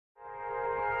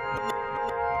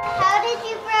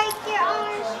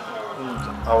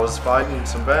I was fighting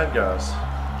some bad guys.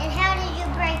 And how did you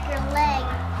break your leg?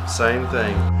 Same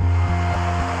thing.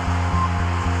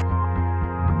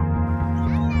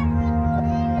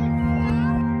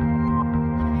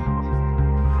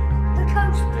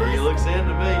 He looks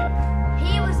into me.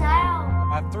 He was out.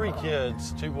 I have 3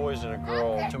 kids, 2 boys and a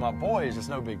girl. To my boys, it's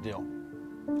no big deal.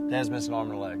 Dad's missing an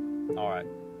arm and a leg. All right.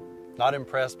 Not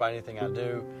impressed by anything I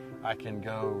do. I can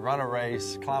go run a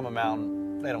race, climb a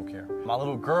mountain. They don't care. My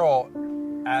little girl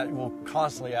will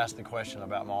constantly ask the question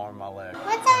about my arm and my leg.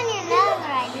 What's on your nose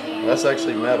right here? That's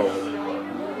actually metal.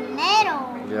 Metal.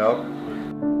 Yep.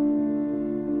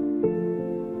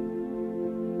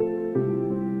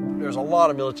 There's a lot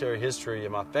of military history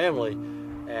in my family,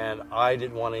 and I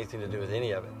didn't want anything to do with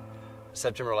any of it.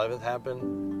 September 11th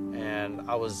happened, and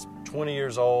I was 20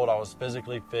 years old. I was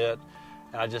physically fit,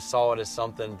 and I just saw it as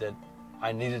something that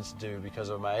I needed to do because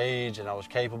of my age, and I was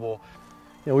capable.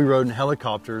 You know, we rode in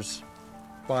helicopters,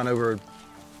 flying over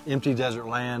empty desert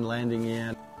land, landing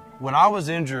in. When I was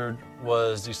injured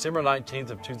was December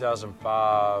 19th of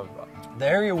 2005. The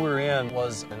area we were in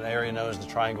was an area known as the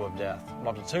Triangle of Death.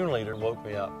 My platoon leader woke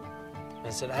me up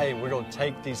and said, hey, we're going to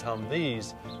take these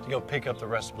Humvees to go pick up the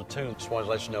rest of the platoon. Just wanted to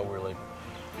let you know we're leaving.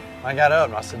 I got up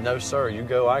and I said, no, sir, you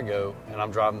go, I go, and I'm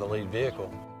driving the lead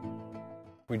vehicle.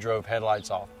 We drove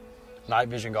headlights off, night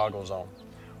vision goggles on.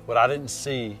 What I didn't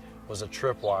see was a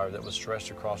tripwire that was stretched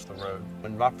across the road.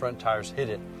 When my front tires hit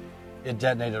it, it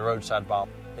detonated a roadside bomb.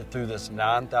 It threw this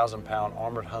 9,000-pound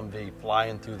armored Humvee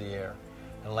flying through the air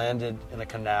and landed in a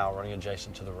canal running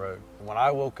adjacent to the road. When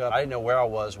I woke up, I didn't know where I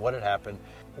was, what had happened.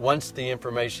 Once the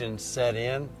information set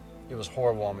in, it was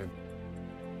horrible on me.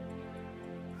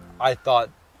 I thought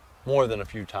more than a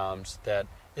few times that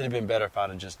it had been better if I'd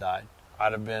have just died.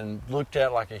 I'd have been looked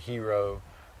at like a hero,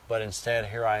 but instead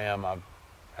here I am. I've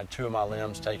had 2 of my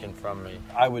limbs taken from me.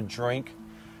 I would drink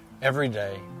every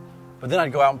day, but then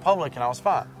I'd go out in public and I was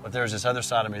fine. But there was this other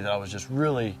side of me that I was just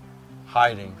really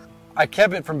hiding. I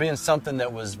kept it from being something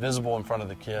that was visible in front of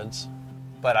the kids,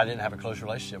 but I didn't have a close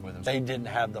relationship with them. They didn't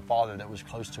have the father that was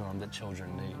close to them that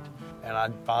children need. And I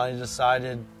finally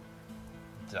decided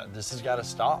that this has got to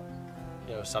stop.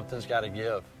 You know, something's got to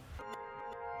give.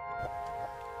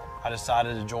 I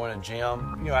decided to join a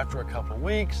gym. You know, after a couple of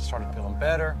weeks, I started feeling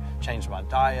better, changed my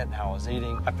diet and how I was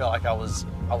eating. I felt like I was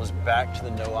back to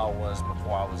the no I was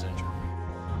before I was injured.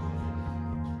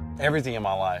 Everything in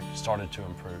my life started to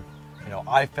improve. You know,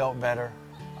 I felt better.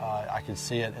 I could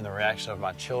see it in the reaction of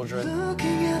my children.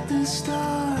 Looking at the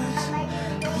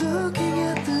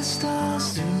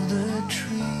stars through the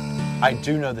trees. I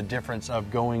do know the difference of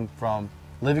going from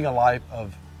living a life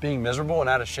of being miserable and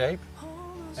out of shape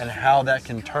and how that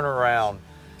can turn around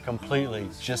completely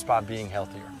just by being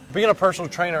healthier. Being a personal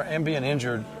trainer and being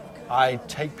injured, I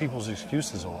take people's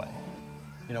excuses away.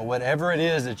 You know, whatever it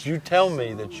is that you tell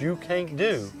me that you can't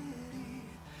do,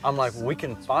 I'm like, we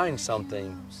can find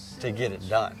something to get it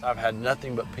done. I've had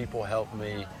nothing but people help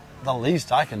me. The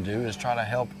least I can do is try to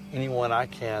help anyone I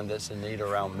can that's in need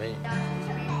around me.